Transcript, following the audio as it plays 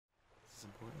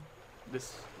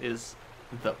This is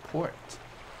the port.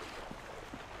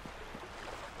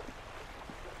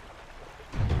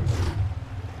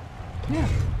 Yeah,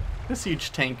 this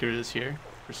huge tanker is here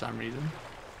for some reason.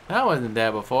 That wasn't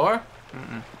there before.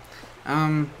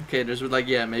 Okay, there's like,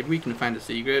 yeah, maybe we can find a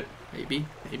secret. Maybe.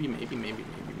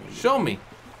 Show me.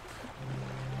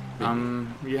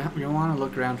 Yeah, you'll want to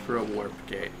look around for a warp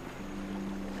gate.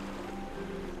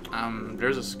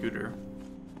 There's a scooter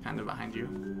kind of behind you.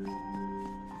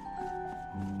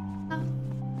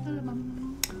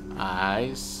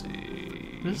 I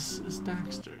see. This is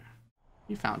Daxter.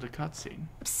 You found a cutscene.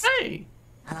 Hey!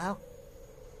 Hello?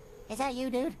 Is that you,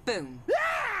 dude? Boom.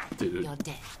 Dude. You're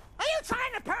dead. Are you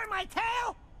trying to perm my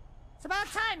tail? It's about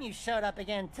time you showed up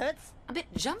again, Toots. A bit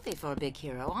jumpy for a big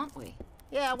hero, aren't we?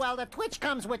 Yeah, well, the twitch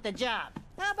comes with the job.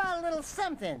 How about a little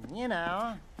something, you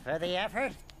know, for the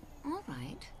effort? All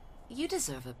right. You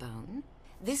deserve a bone.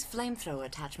 This flamethrower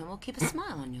attachment will keep a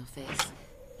smile on your face.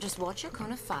 Just watch your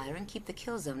cone of fire and keep the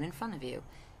kill zone in front of you.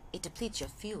 It depletes your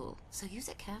fuel, so use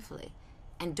it carefully.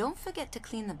 And don't forget to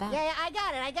clean the back. Yeah, I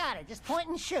got it. Just point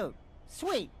and shoot.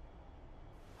 Sweet.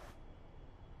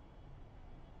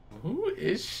 Who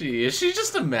is she? Is she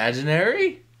just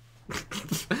imaginary?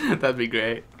 That'd be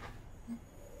great.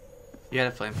 You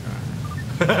had a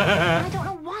flamethrower. I don't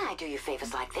know why I do you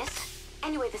favors like this.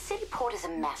 Anyway, the city port is a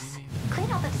mess. Clean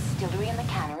out the distillery and the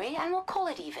cannery, and we'll call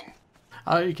it even.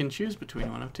 Oh, you can choose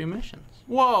between one of two missions.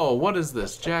 Whoa, what is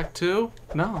this? Jack 2?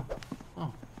 No.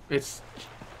 Oh. It's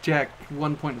Jack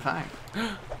 1.5.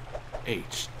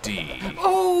 HD.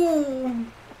 Oh!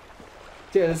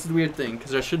 Yeah, this is the weird thing,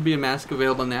 because there should be a mask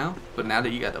available now, but now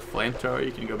that you got the flamethrower,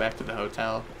 you can go back to the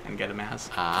hotel and get a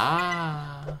mask.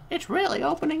 Ah. It's really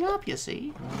opening up, you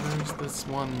see. Where's this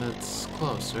one that's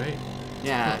close, right?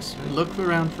 Yeah, close, right? look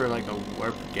around for like a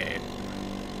warp gate.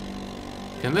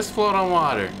 Can this float on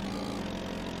water?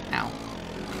 Ow.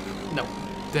 No.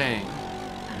 Dang.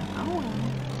 Ow.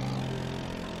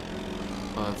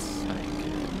 Well, that's how you get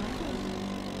it.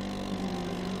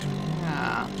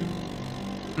 Yeah.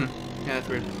 Yeah, that's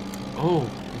weird. Oh,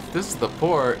 if this is the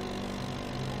port,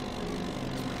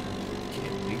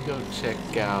 can we go check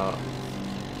out?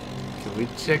 Can we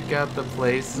check out the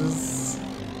places?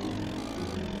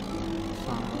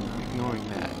 Ignoring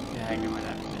that. Yeah, ignore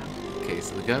that for now. Okay,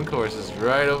 so the gun course is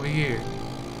right over here.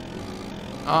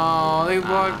 Oh, they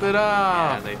blocked it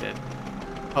Yeah, off. they did.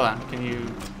 Hold on, can you...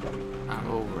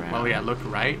 Go around. Well, yeah, look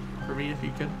right for me if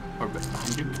you could. Or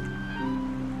behind you.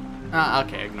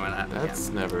 Okay, ignore that. That's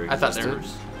never I thought existed. there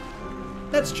was...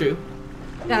 That's true.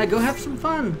 Yeah, go have some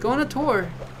fun. Go on a tour.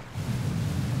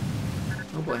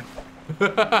 Oh boy.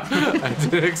 I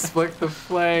didn't expect the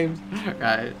flames.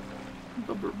 Right.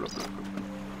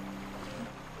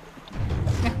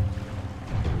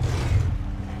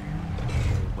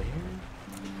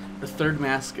 The third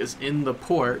mask is in the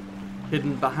port,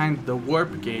 hidden behind the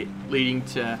warp gate leading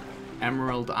to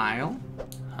Emerald Isle.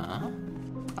 Huh?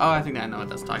 Oh, I think I know what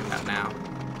that's talking about now.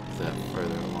 Is that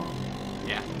further along?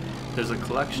 Yeah. There's a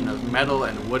collection of metal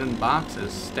and wooden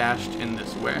boxes stashed in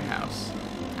this warehouse.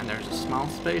 And there's a small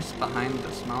space behind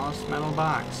the smallest metal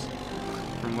box,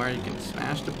 from where you can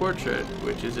smash the portrait,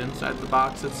 which is inside the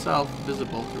box itself,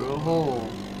 visible through a hole.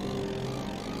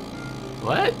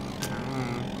 What?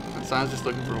 So I was just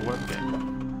looking for a warp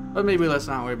gate. But maybe let's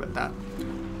not worry about that.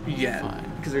 Yeah,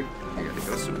 Fine. because I gotta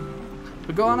go soon.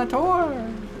 But go on a tour!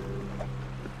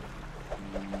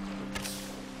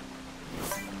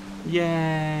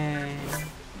 Yay!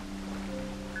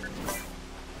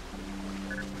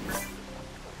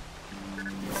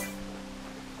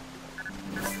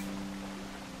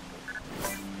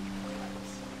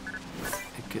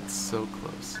 It gets so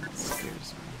close, it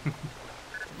scares me.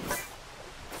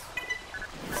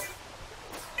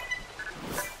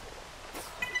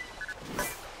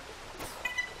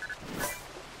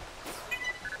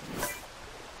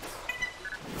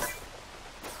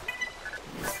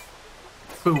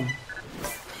 Boom. And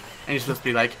you're supposed to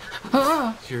be like,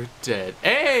 ah! You're dead.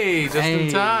 Hey, just Hey.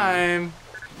 in time.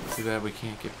 Too bad we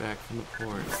can't get back from the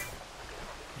port.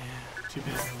 Yeah, too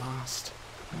bad we lost.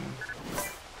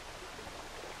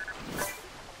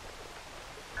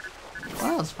 Well,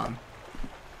 that was fun.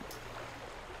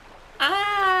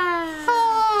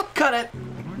 Oh, cut it.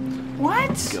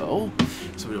 What? Go.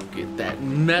 So we don't get that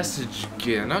message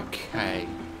again. Okay.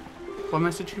 What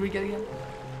message did we get again?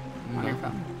 On your No,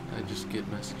 phone. I just get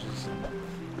messages and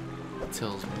it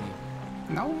tells me.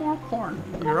 No more porn.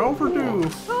 You're overdue.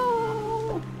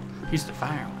 Oh. Use the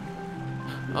fire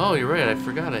one. Oh, you're right. I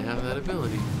forgot I have that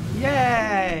ability.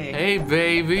 Yay! Hey,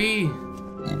 baby.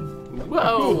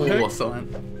 Whoa.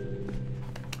 Excellent.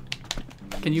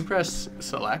 Can you press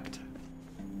select?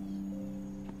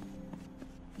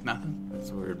 Nothing.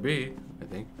 That's where it'd be, I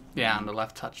think. Yeah, on the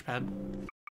left touchpad.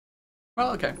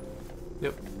 Well, okay.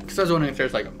 Yep. Because I was wondering if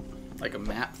there's like a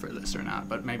map for this or not,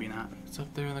 but maybe not. It's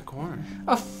up there in the corner.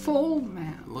 A full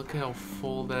map. Look how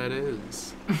full that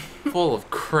is. Full of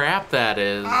crap that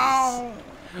is. Oh!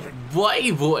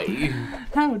 Boy.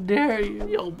 How dare you?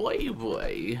 Yo,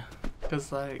 boy.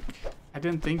 Because, like, I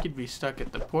didn't think you'd be stuck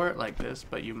at the port like this,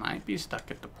 but you might be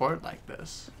stuck at the port like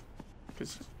this.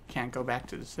 Because you can't go back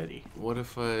to the city. What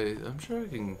if I'm sure I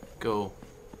can go,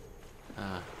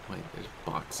 wait, there's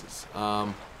boxes.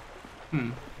 I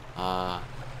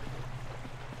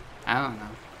don't know.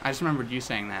 I just remembered you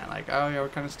saying that, like, oh yeah, we're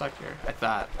kind of stuck here. I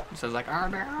thought. It says like, oh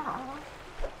no.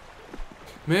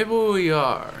 Maybe we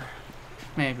are.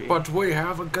 Maybe. But we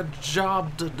have a good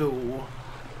job to do.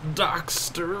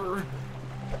 Daxter.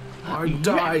 I'm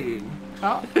dying.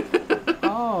 Oh.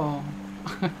 Oh.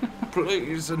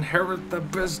 Please inherit the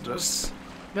business.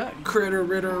 Yeah. Critter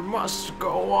Ritter must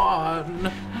go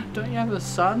on. Don't you have a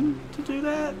son to do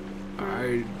that?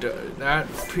 That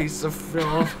piece of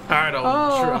filth, I don't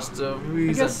trust him.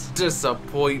 He's a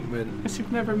disappointment. I guess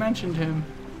you've never mentioned him.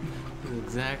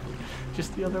 Exactly.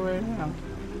 Just the other way around.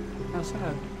 How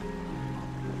sad.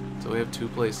 So we have 2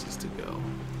 places to go.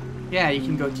 Yeah, you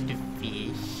can go to the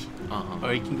fish.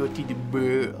 Or you can go to the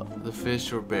barrel. The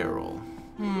fish or barrel?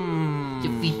 The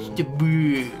fish, the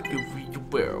barrel. The fish or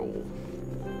barrel.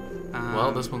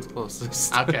 Well, this one's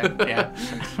closest. Okay, yeah.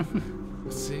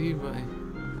 Let's see,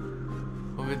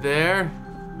 over there?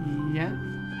 Yeah.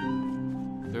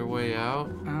 Their way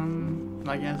out?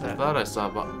 I guess I that. thought I saw.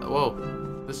 Whoa!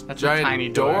 This That's a giant tiny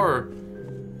door.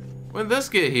 When did this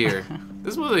get here?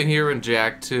 This wasn't here in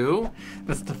Jack 2.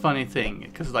 That's the funny thing,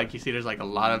 because like you see, there's like a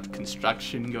lot of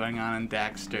construction going on in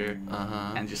Daxter,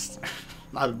 and just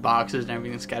a lot of boxes and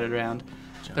everything scattered around.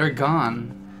 They're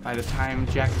gone by the time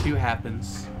Jack 2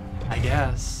 happens, I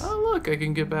guess. Oh look, I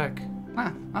can get back.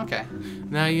 Ah, okay.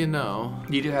 Now you know.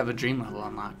 You do have a dream level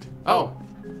unlocked. Oh,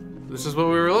 this is what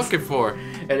we were looking for.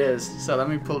 It is. So let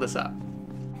me pull this up.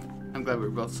 I'm glad we were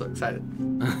both so excited.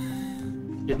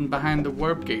 Hidden behind the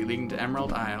warp gate leading to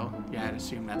Emerald Isle. Yeah, I'd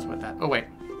assume that's what that... Oh, wait.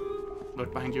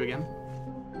 Look behind you again.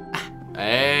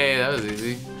 Hey, that was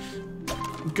easy.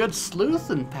 Good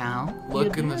sleuthing, pal.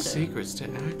 Look You in the did it. secrets to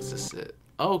access it.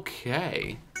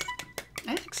 Okay.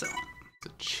 Excellent. It's a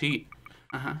cheat.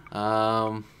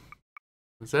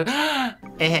 What's that?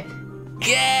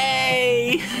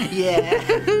 Yay! Yeah.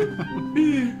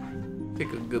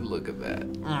 Take a good look at that.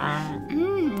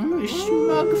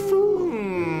 Smug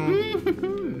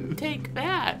food. Take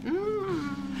that.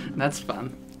 That's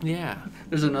fun. Yeah.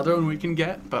 There's another one we can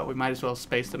get, but we might as well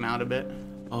space them out a bit.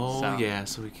 Oh, So. yeah,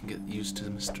 so we can get used to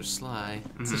Mr. Sly.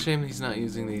 It's a shame he's not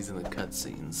using these in the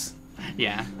cutscenes.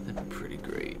 Yeah. That'd be pretty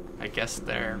great. I guess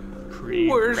they're Where's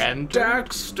pre-rendered.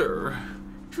 Daxter?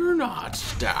 You're not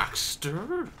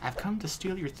Daxter. I've come to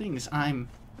steal your things. I'm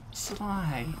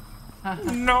Sly.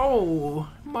 No,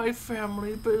 my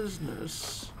family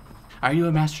business. Are you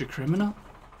a master criminal?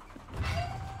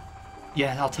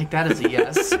 Yeah, I'll take that as a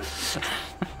yes.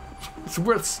 It's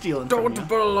worth stealing from Don't you.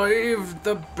 believe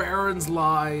the Baron's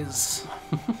lies.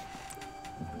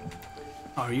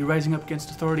 Oh, are you rising up against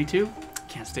authority too?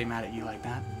 Can't stay mad at you like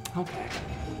that. Okay.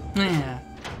 Yeah.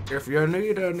 If you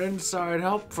need an inside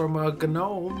help from a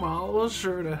gnome, I'll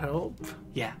sure to help.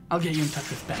 Yeah, I'll get you in touch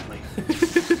with Bentley.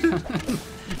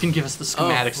 You can give us the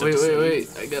schematics wait, of the wait,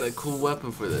 scene. wait. I got a cool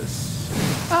weapon for this.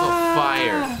 Oh,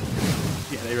 fire.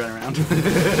 Yeah, they run around.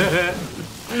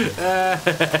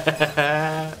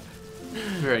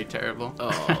 Very terrible.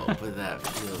 Oh, but that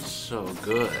feels so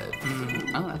good.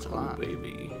 Oh, that's a lot.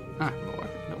 Baby. Huh. More.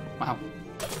 No. Wow.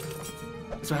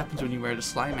 That's what happens when you wear the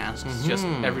Sly mask. It's just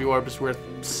every orb is worth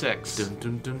 6. Dun,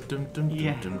 dun, dun, dun, dun,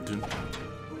 Yeah. dun, dun, dun.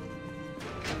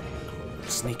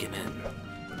 Sneaking in.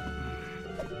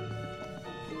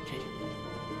 Okay.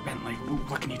 Bentley,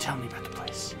 what can you tell me about the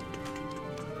place?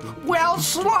 Well,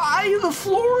 Sly, the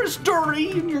floor is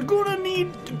dirty and you're gonna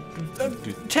need a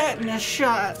tetanus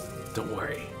shot. Don't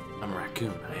worry. I'm a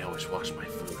raccoon. I always wash my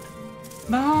food.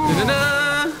 No.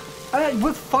 Da-da-da!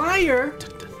 With fire?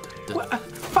 Da-da-da-da. Wha-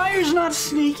 Fire's not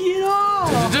sneaky at all.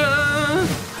 Da-da!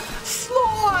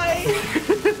 Sly!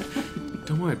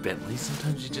 Don't worry, Bentley.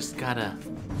 Sometimes you just gotta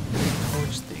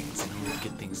torch things in order to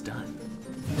get things done.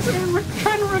 We're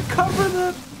trying to recover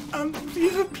the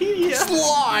Wikipedia.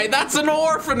 Sly, that's an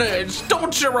orphanage!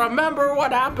 Don't you remember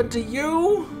what happened to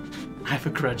you? I have a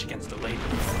grudge against the lady.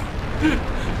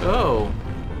 Oh.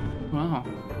 Wow.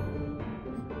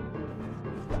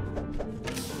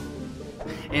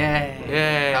 Yay.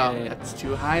 Yay. Oh, that's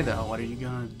too high though. What are you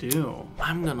gonna do?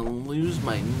 I'm gonna lose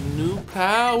my new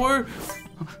power.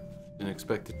 Didn't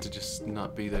expect it to just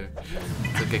not be there.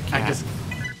 It's like a cat. I guess.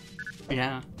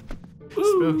 Yeah.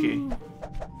 Spooky.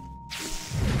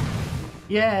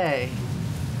 Yay!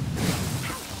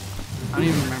 I don't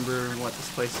even remember what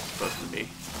this place is supposed to be.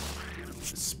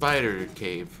 Spider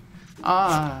cave.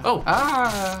 Ah. Oh.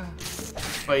 Ah.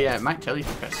 Well, yeah, it might tell you to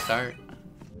press start.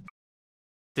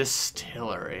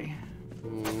 Distillery.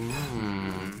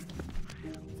 I'm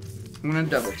gonna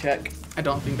double check. I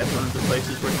don't think that's one of the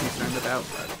places we're concerned about,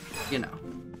 but you know.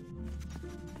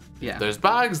 Yeah. There's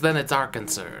bugs, then it's our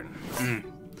concern.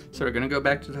 So we're gonna go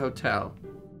back to the hotel.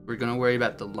 We're gonna worry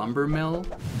about the lumber mill,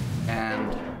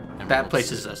 and that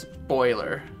place is a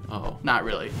spoiler. Oh. Not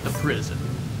really. The prison.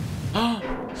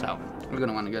 So we're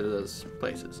gonna want to go to those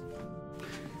places.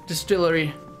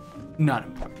 Distillery, not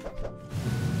important.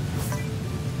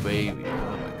 Baby,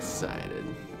 I'm excited.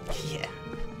 Yeah.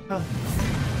 Oh.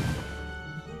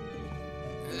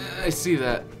 I see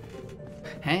that.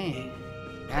 Hey,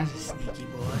 that's a sneaky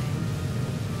boy.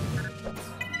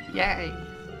 Yay.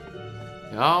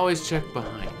 You always check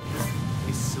behind you.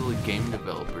 These silly game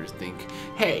developers think,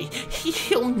 hey,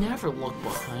 he'll never look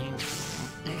behind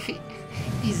him.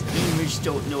 These gamers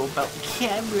don't know about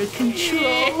camera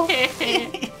control.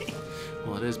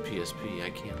 Well, it is PSP.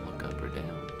 I can't look up or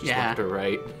down. Just Yeah. left or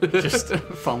right. Just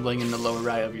fumbling in the lower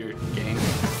right of your game.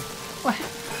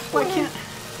 Why can't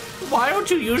Why don't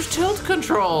you use tilt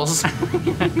controls?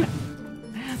 PSP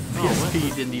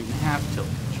didn't even have tilt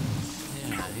controls?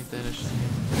 Yeah, ain't that a shame?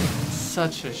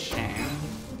 Such a shame.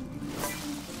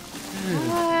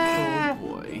 Oh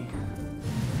boy.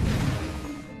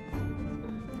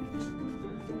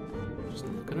 Just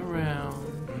looking around.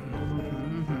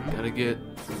 Gotta get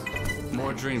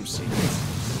more dream scenes.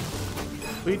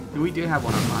 We do have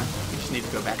one online. We just need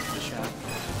to go back to the shop.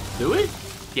 Do we?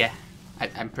 Yeah,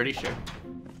 I'm pretty sure.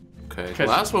 Okay. The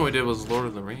last one we did was Lord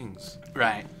of the Rings.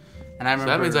 Right. And I So remember.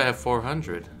 that means I have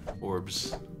 400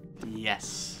 orbs.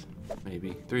 Yes.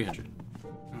 Maybe 300.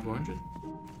 400?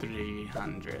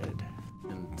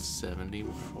 370.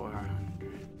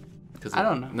 400. I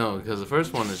don't know. No, because the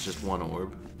first one is just one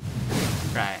orb.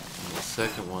 Right. And the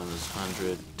second one is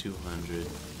 100, 200.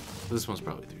 This one's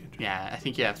probably 300. Yeah, I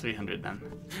think you have 300 then.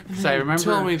 Because I remember.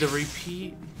 Tell me to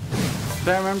repeat.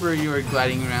 But I remember you were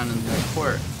gliding around in the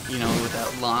port, you know, with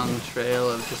that long trail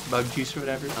of just bug juice or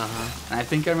whatever. And I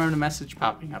think I remember the message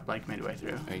popping up like midway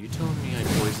through. Are you telling me I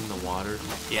poisoned the water?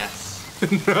 Yes.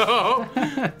 No.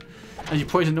 And you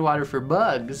poison the water for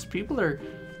bugs. People are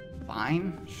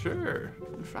fine. Sure.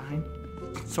 They're fine.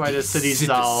 That's why the city's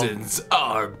all. Citizens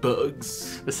are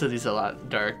bugs. The city's a lot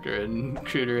darker and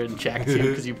cruder and jacked too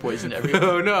because you poisoned everyone.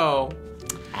 Oh no.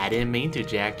 I didn't mean to,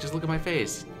 Jack. Just look at my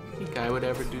face. You think I would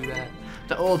ever do that?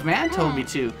 The old man told me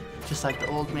to. Just like the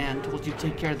old man told you to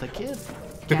take care of the kid.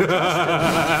 Can't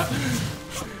trust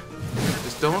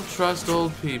Just don't trust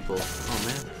old people. Oh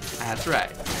man. him. That's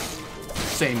right.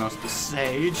 Same as the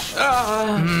sage.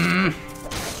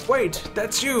 Wait,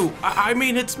 that's you. I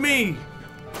mean, it's me.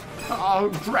 Oh,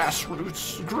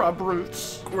 grassroots, grub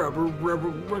roots.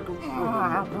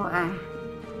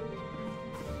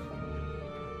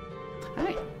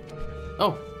 Hey.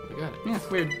 Oh, I got it. Yeah,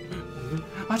 weird.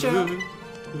 Watch out.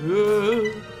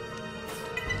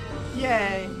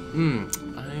 Yay. I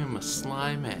am a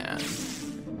sly man.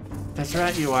 That's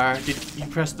right, you are. Did you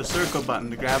press the circle button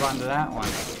to grab onto that one?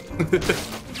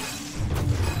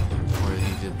 Or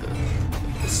he did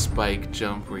the spike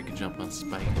jump where you can jump on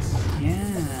spikes.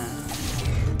 Yeah.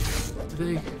 I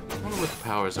wonder what the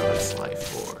powers are this life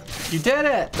for. You did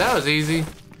it! That was easy.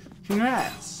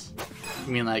 Congrats.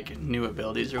 You mean like new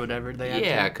abilities or whatever they had?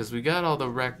 Yeah, because we got all the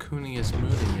raccooniest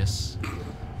moodiness.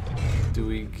 Do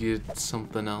we get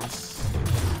something else?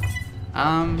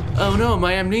 Oh no,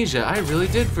 my amnesia. I really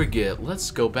did forget. Let's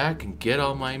go back and get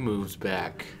all my moves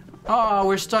back. Oh,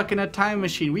 we're stuck in a time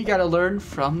machine. We gotta learn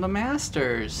from the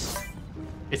masters.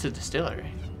 It's a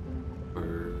distillery.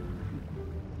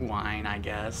 Wine, I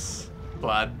guess.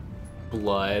 Blood.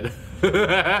 Blood.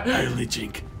 Early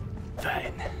drink.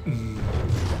 Fine.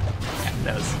 Yeah,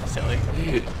 that was silly.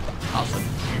 Also,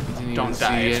 don't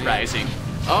die, it's rising.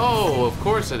 Oh, of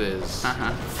course it is.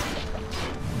 Uh-huh.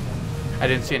 I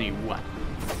didn't see any what.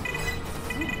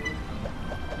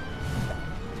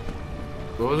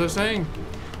 What was I saying?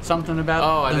 Something about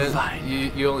Oh, the I vine.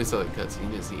 didn't. You only saw the cutscene. You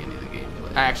didn't see any of the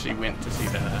gameplay. I actually went to see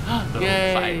the little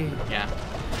Yay. fight. Yeah.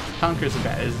 Conker's a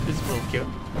bad. It's a little cute.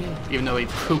 Yeah. Even though he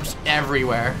poops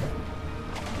everywhere.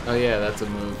 Oh yeah, that's a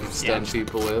move you stun Yeah.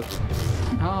 people with.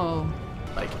 Oh.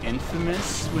 Like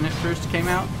Infamous when it first came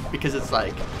out? Because it's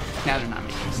like, now they're not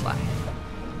making Sly.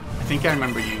 I think I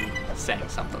remember you saying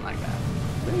something like that.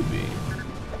 Maybe.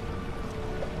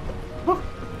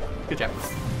 Good job.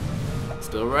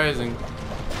 Still rising.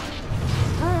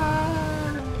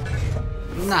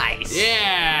 Nice.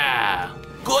 Yeah!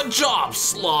 Good job,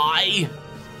 Sly!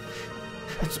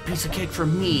 It's a piece of cake for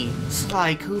me,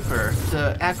 Sly Cooper,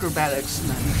 the acrobatics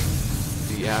man.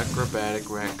 The acrobatic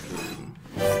raccoon.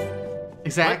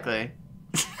 Exactly.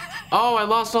 Oh, I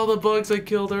lost all the bugs I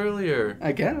killed earlier.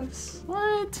 I guess.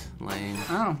 What? Lame.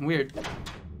 Oh, weird.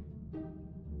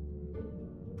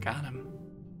 Got him.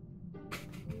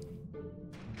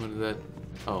 What is that?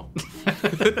 Oh.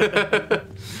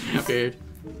 Weird.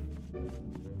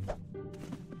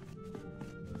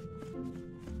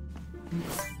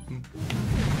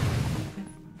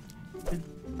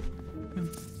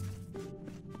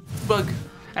 Bug.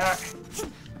 I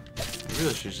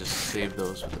really should just save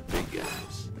those for the big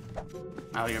guys.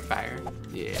 Oh, you're fired.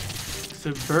 Yeah. So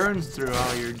it burns through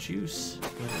all your juice.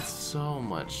 But it's so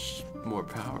much more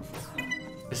powerful.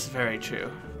 This is very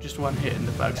true. Just one hit and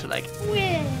the bugs are like, What?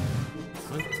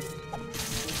 and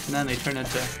then they turn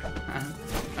into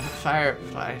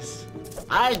fireflies.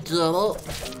 I did it.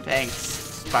 Thanks,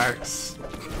 Sparks.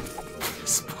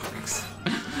 Sparks. I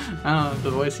don't know, the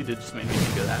voice he did just made me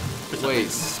think of that. for some Wait, reason.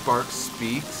 Sparks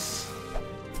speaks?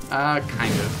 Kind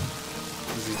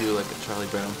of. Does he do like a Charlie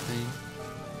Brown thing?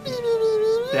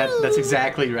 That's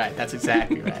exactly right. That's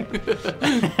exactly right.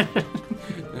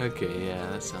 Okay, yeah,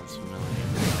 that sounds familiar.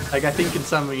 Like, I think in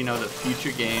some of, the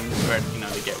future games where,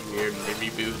 they get weird and they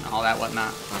reboot and all that whatnot,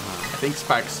 I think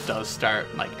Sparks does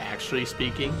start, like, actually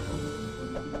speaking.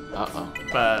 Uh-oh.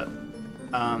 But,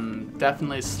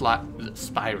 definitely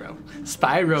Spyro.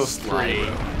 Spyro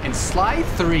 3. In Sly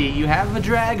 3, you have a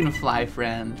dragonfly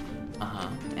friend. Uh-huh.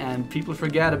 And people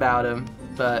forget about him,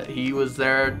 but he was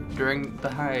there during the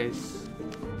heist.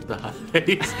 The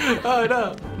heist? Oh,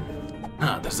 no.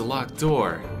 Ah, there's a locked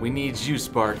door. We need you,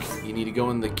 Spark. You need to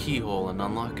go in the keyhole and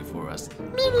unlock it for us.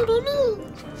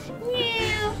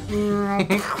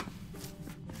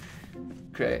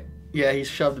 Great. Yeah, he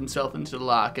shoved himself into the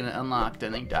lock and it unlocked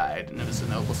and he died, and it was a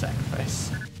noble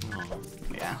sacrifice. Oh,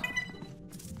 Yeah.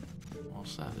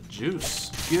 also have the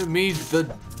juice. Give me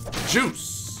the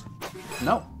juice.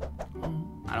 No.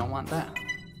 I don't want that.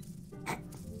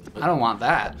 I don't want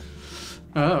that.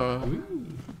 Oh.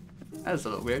 That's a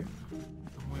little weird.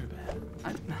 Don't worry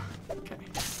about it. Okay.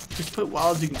 Just put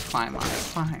walls you can climb on. It's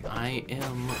fine. I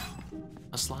am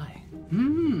a Sly.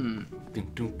 Hmm. Dun,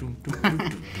 dun, dun, dun, dun,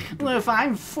 dun. Well, if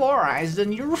I'm 4 eyes,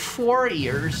 then you're 4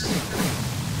 ears.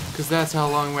 Cause that's how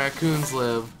long raccoons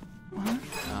live. What? I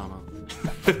don't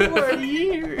know. 4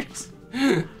 years.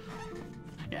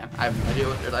 Yeah, I have no idea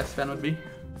what their lifespan would be.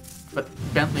 But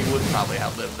Bentley would probably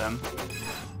outlive them.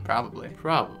 Probably.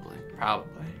 Probably.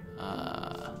 Probably.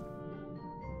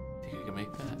 Think I can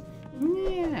make that?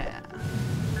 Yeah.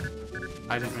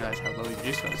 I didn't realize how low your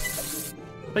juice was.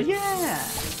 But yeah.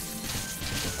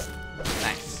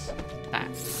 Nice.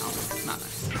 Nice. Oh, not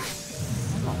nice.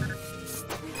 Come on.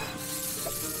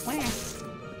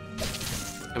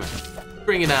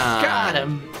 Bring it on. Got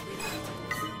him.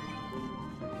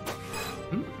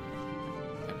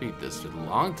 I beat this a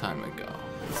long time ago.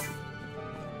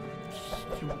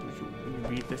 You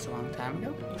beat this a long time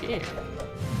ago? Yeah.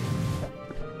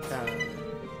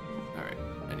 Alright,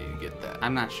 I need to get that.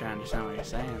 I'm not sure I understand what you're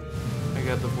saying. I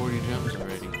got the 40 gems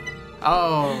already.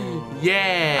 Oh.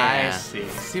 Yeah! I see.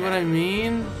 See what I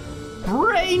mean?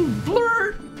 Brain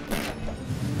blur.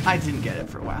 I didn't get it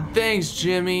for a while. Thanks,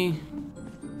 Jimmy.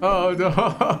 Oh no.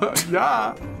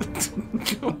 Yeah.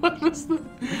 What was the...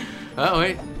 Oh,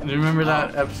 wait. Do you remember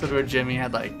that episode where Jimmy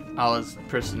had like all his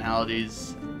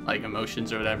personalities, like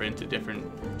emotions or whatever, into different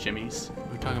Jimmys?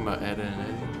 We're talking about Ed and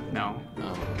Eddie? No.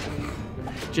 Oh.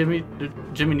 Jimmy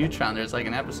Neutron, there's like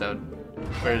an episode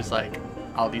where it's like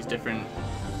all these different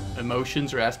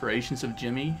emotions or aspirations of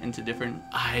Jimmy into different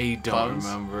I don't bugs.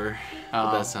 remember. Oh.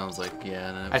 But that sounds like, yeah,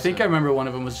 an episode. I think I remember one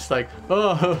of them was just like,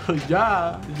 oh,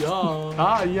 yeah,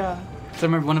 ah, yeah. So I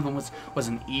remember one of them was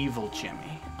an evil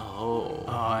Jimmy. Oh.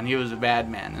 Oh, and he was a bad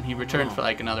man, and he returned for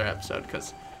like another episode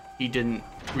because he didn't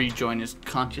rejoin his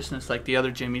consciousness like the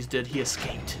other Jimmys did. He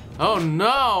escaped. Oh,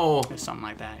 no! Or something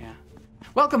like that, yeah.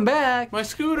 Welcome back. My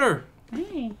scooter!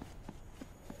 Hey.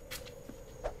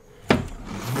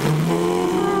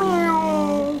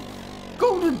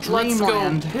 Golden Let's go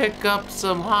Dreamland. pick up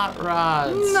some hot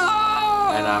rods.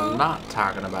 No! And I'm not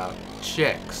talking about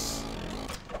chicks.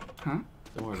 Huh?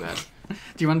 Don't worry about it.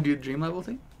 Do you want to do the dream level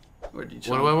thing? Or do you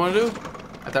What do I want to do?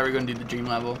 I thought we were going to do the dream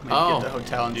level. Maybe Oh. get the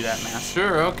hotel and do that math.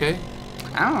 Sure, okay.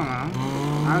 I don't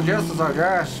know. I guess it's our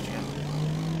guess.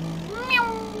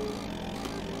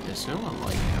 I assume I'm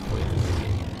like halfway through the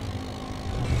game.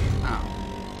 Oh.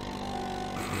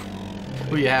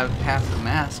 We have half the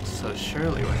masks, so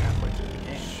surely we're halfway through the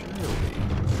game. Surely.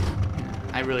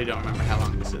 I really don't remember how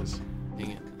long this is.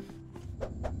 Dang it.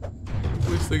 At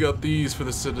least they got these for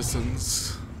the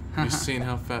citizens. You've seen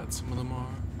how fat some of them are?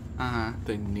 Uh-huh.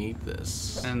 They need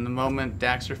this. And the moment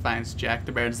Daxter finds Jack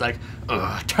the Bear, it's like,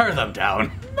 ugh, tear them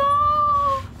down.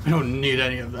 No! We don't need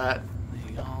any of that.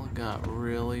 They all got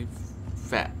really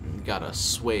fat and gotta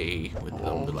sway with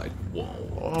them. They're like, whoa.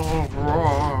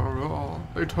 Oh,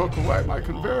 they took away my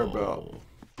conveyor belt.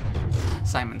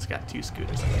 Simon's got 2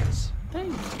 scooters, I guess.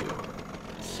 Thank you.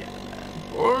 Yeah, man.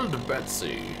 Old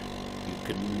Betsy. You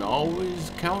can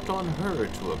always count on her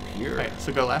to appear. Right,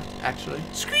 so go left, actually.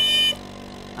 Scream!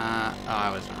 Oh, I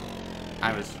was wrong.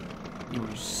 You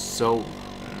were so...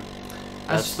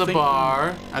 I was That's the thinking-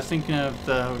 bar. I was thinking of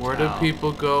the hotel. Where do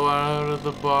people go out of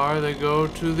the bar? They go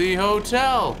to the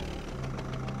hotel.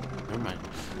 Never mind.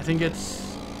 I think it's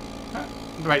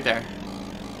right there.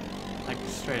 Like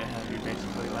straight ahead of you,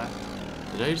 basically left.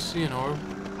 Did I see an orb?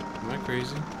 Am I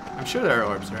crazy? I'm sure there are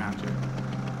orbs around here.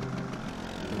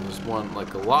 And there's one,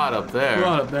 like a lot up there. Go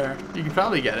on up there. You can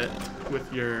probably get it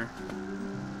with your...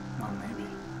 Well, maybe.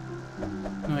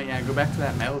 Oh, yeah, go back to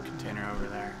that metal container over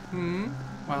there.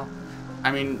 Well,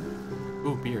 I mean...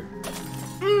 Ooh, beer.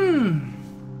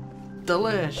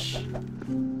 Delish.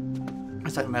 I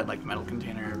was talking about, like, the metal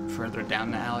container further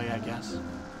down the alley, I guess.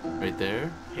 Right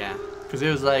there? Yeah. Because it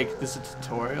was like, this is a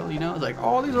tutorial, you know? It's like,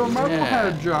 oh, these are metal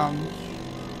head jumps.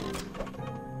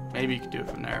 Maybe you could do it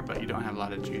from there, but you don't have a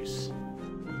lot of juice.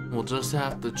 We'll just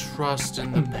have to trust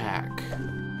in the pack.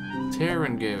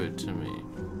 Taryn gave it to me.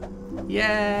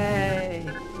 Yay!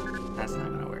 That's not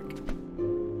gonna work.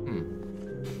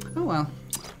 Oh well.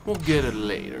 We'll get it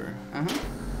later.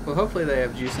 Well, hopefully they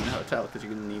have juice in the hotel, because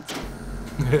you're gonna need some.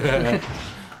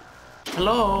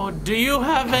 Hello, do you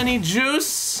have any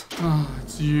juice? Oh,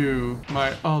 it's you,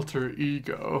 my alter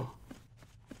ego.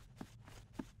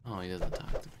 Oh, he doesn't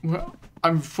talk to me. Well,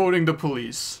 I'm phoning the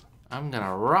police. I'm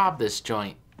gonna rob this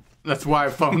joint. That's why I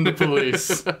phoned the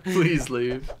police. Please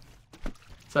leave.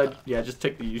 So, yeah, just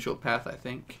take the usual path, I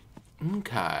think.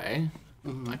 Okay.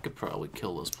 I could probably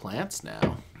kill those plants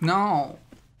now. No.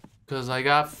 Cause I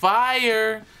got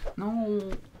fire.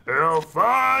 No.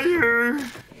 Hellfire.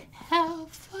 Hellfire.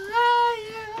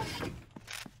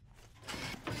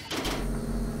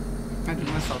 I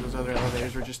didn't miss all those other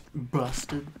elevators were just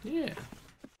busted. Yeah.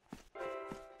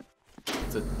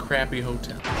 It's a crappy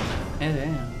hotel. It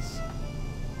is.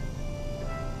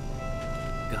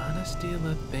 Gonna steal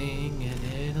a thing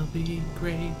and it'll be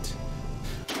great.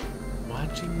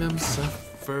 Watching them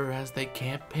suffer as they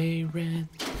can't pay rent.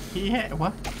 Yeah,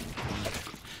 what?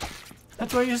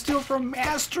 That's why you steal from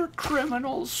master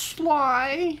criminals,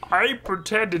 Sly. I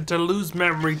pretended to lose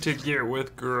memory to get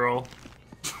with girl.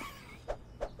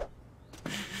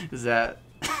 Is that...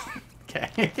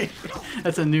 Okay.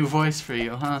 That's a new voice for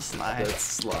you, huh, Sly? That's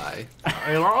Sly.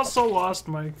 I also lost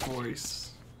my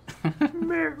voice.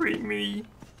 Marry me.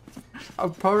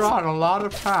 I've put on a lot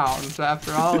of pounds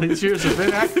after all these years of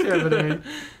inactivity.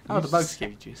 Oh, the bugs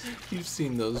gave you juice. You've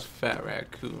seen those fat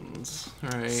raccoons,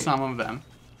 right? Some of them.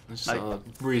 I saw a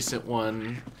recent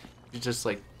one. You're just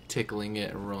like tickling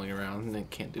it and rolling around and it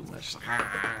can't do much.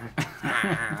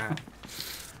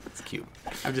 It's cute.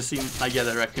 I've just seen, like, yeah,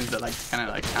 the raccoons that, like, kind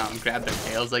of, like, grab their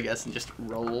tails, I guess, and just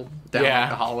roll down Yeah.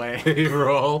 the hallway. They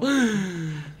roll.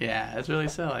 Yeah, it's really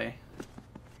silly.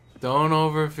 Don't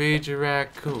overfeed your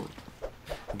raccoon.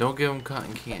 Don't give him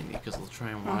cotton candy because they'll try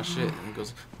and wash it and it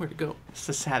goes, where'd it go? It's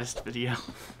the saddest video.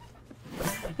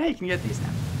 Hey, you can get these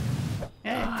now.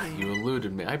 Yeah. Ah, you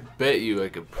eluded me. I bet you I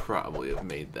could probably have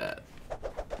made that.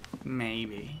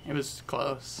 Maybe. It was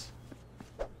close.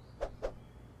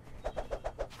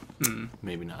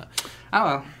 Maybe not. Oh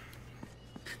well.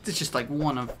 It's just like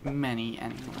one of many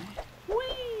anyway.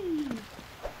 Whee!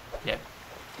 Yep.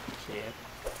 Clip.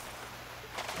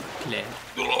 Clip.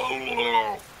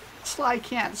 Sly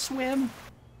can't swim.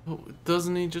 Oh,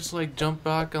 doesn't he just like jump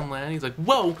back on land? He's like,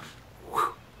 whoa!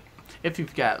 If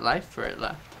you've got life for it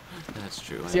left. That's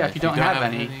true. So yeah, if you don't have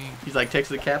any, he's like takes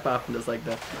the cap off and does like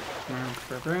the...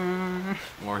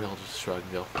 Or he'll just shrug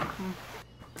and go,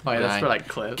 Oh yeah, that's Die. for like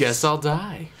clips. guess I'll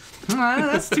die.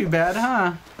 That's too bad,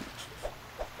 huh?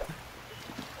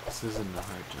 This isn't a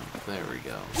hard jump. There we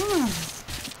go.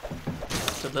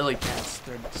 The lily pads,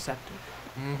 they're deceptive.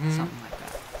 Something like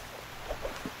that.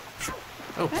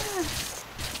 Oh.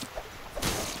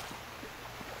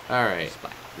 Alright.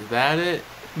 Is that it?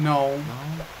 No.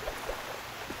 No?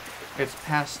 It's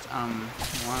past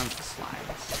one of the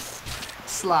slides.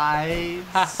 Slides.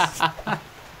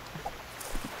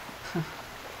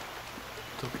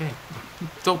 It's okay.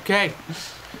 It's okay.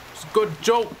 Just good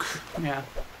joke. Yeah,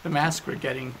 the mask we're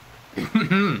getting.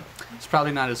 It's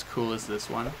probably not as cool as this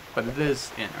one, but it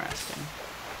is interesting.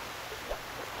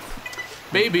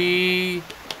 Baby.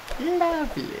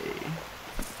 Lovely.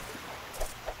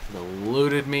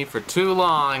 Eluded me for too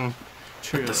long.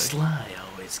 Truly. The sly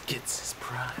always gets his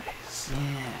prize.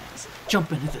 Yes.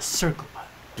 Jump into the circle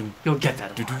button. You'll get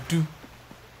that. Do.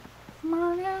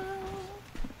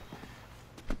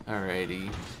 Alrighty.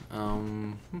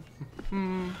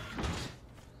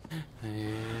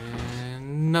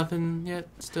 And nothing yet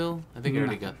still? I think I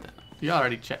already got that. You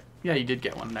already checked. Yeah, you did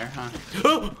get one there, huh?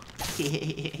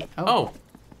 Oh.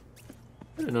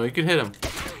 I didn't know you could hit him.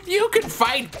 You can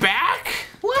fight back?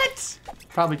 What?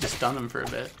 Probably just stunned him for a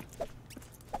bit.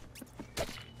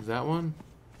 Is that one?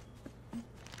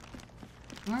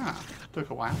 Ah, took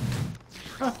a while.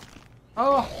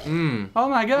 Oh, Mmm. oh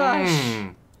my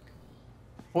gosh.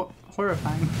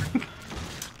 Horrifying.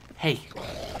 Hey,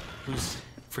 who's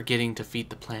forgetting to feed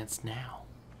the plants now?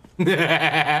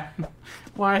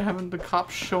 Why haven't the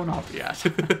cops shown up yet?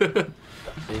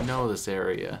 They know this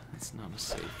area. It's not a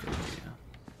safe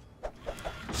area.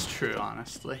 It's true,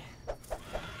 honestly.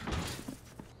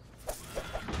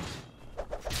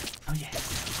 Oh yeah.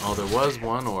 Oh, there was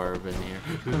one orb in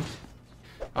here.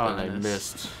 Oh, and I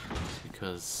missed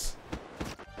because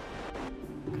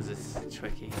it's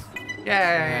tricky.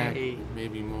 Yay!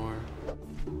 maybe more.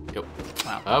 Yep.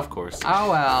 Wow. Of course.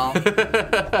 Oh well.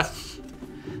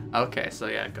 Okay, so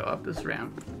yeah, go up this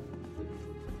ramp.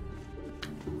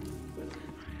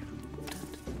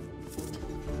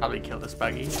 Probably kill this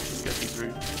buggy because he's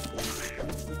rude.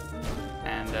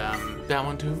 And that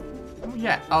one too?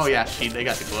 oh yeah, they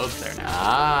got the globes there now.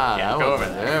 Ah, Yeah, that go was over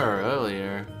there. there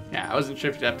earlier. Yeah, I wasn't sure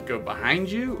if you'd have to go behind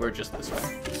you or just this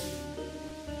way.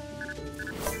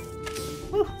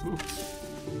 Ooh.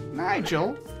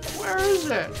 Nigel, where is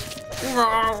it?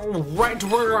 Right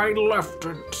where I left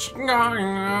it.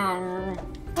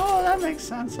 Oh, that makes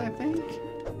sense, I think.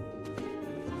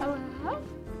 Hello? Hello?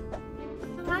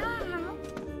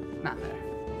 Not there.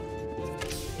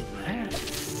 There.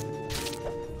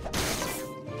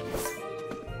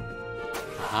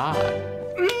 Ah.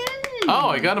 Oh,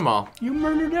 I got them all. You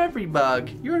murdered every bug.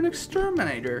 You're an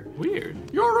exterminator. Weird.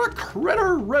 You're a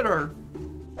critter ritter.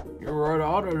 You're an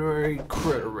honorary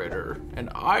critter, and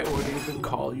I would even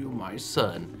call you my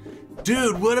son.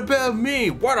 Dude, what about me?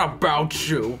 What about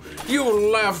you?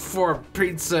 You left for a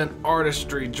pizza and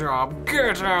artistry job.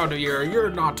 Get out of here. You're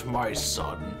not my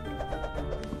son.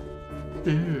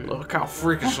 Dude. Look how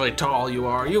freakishly tall you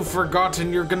are. You've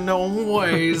forgotten your gnome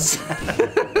ways.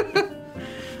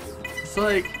 It's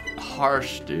like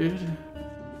harsh, dude.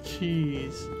 Jeez.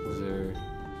 Is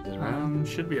it around?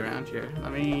 Should be around here.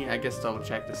 Let me, I guess, double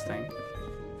check this thing.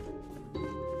 Go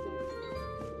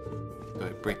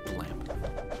ahead, break the lamp.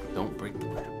 Don't break the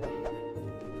lamp.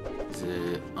 Is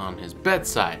it on his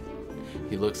bedside?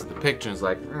 He looks at the picture and is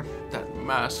like, that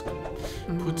mask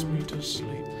puts me to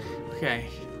sleep. Okay,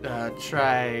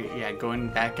 try, going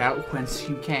back out whence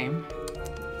you came.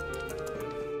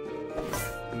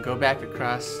 And go back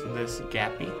across this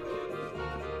gappy.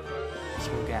 This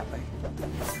little gappy.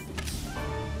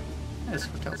 This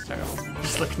hotel's terrible.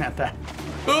 Just looking at that.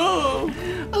 Oh!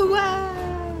 Oh, wow!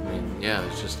 I mean, yeah,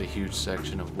 there's just a huge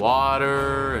section of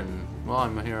water, and, well,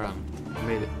 I'm here I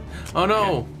made it. Oh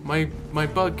no, my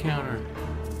bug counter.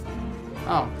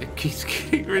 Oh, It keeps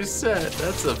getting reset.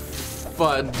 That's a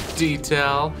fun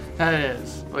detail. that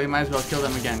is. Well, you might as well kill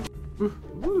them again.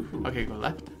 Okay, go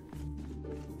left.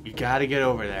 You gotta get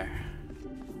over there.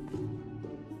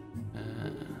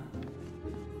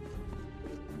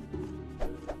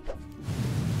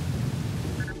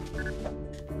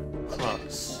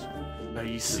 Close. But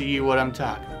you see what I'm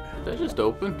talking about. Did that just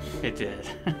open? It did.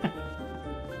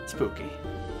 Spooky.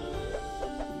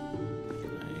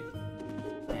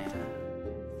 Yeah.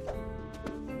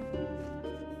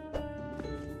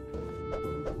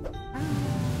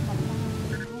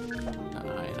 Not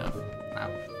high enough.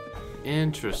 Wow.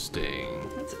 Interesting.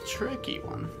 That's a tricky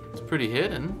one. It's pretty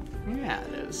hidden. Yeah,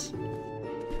 it is.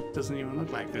 Doesn't even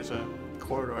look like there's a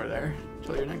corridor there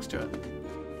until you're next to it.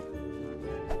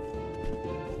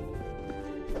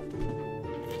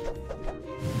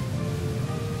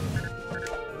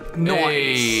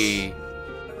 Hey,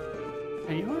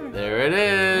 There you are. there it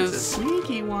It's a is.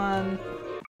 sneaky one.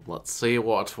 Let's see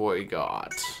what we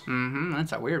got. Mm-hmm,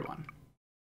 that's a weird one.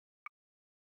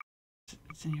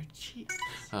 It's in your cheeks.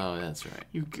 Oh, that's right.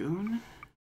 You goon.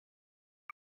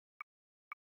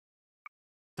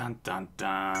 Dun dun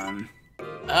dun.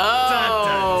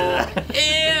 Oh! Dun, dun,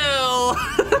 Ew!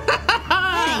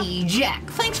 Hey, Jack,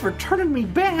 thanks for turning me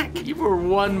back. You were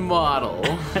one model.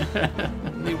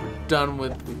 They were done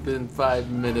with within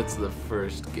 5 minutes of the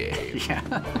first game.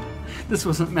 Yeah. This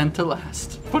wasn't meant to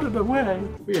last. Put it away.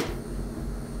 Weird.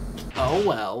 Oh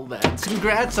well, that's...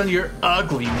 Congrats on your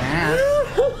ugly mask.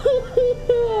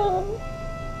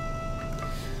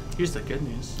 Here's the good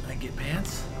news. I get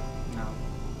pants? No.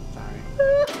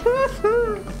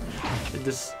 Sorry.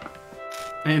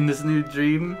 In this new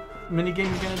dream minigame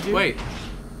you're gonna do? Wait.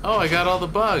 Oh, I got all the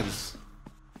bugs.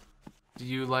 Do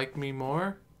you like me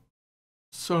more?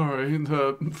 Sorry,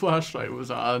 the flashlight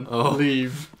was on. Oh.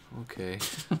 Leave. Okay.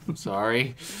 I'm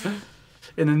sorry.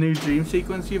 In a new dream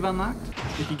sequence you've unlocked,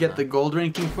 if you get the gold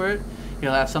ranking for it,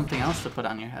 you'll have something else to put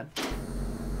on your head.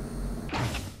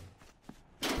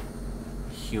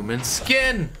 Human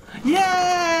skin!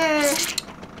 Yay!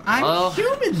 I'm Well,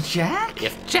 human, Jack!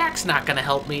 If Jack's not gonna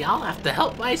help me, I'll have to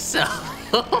help myself.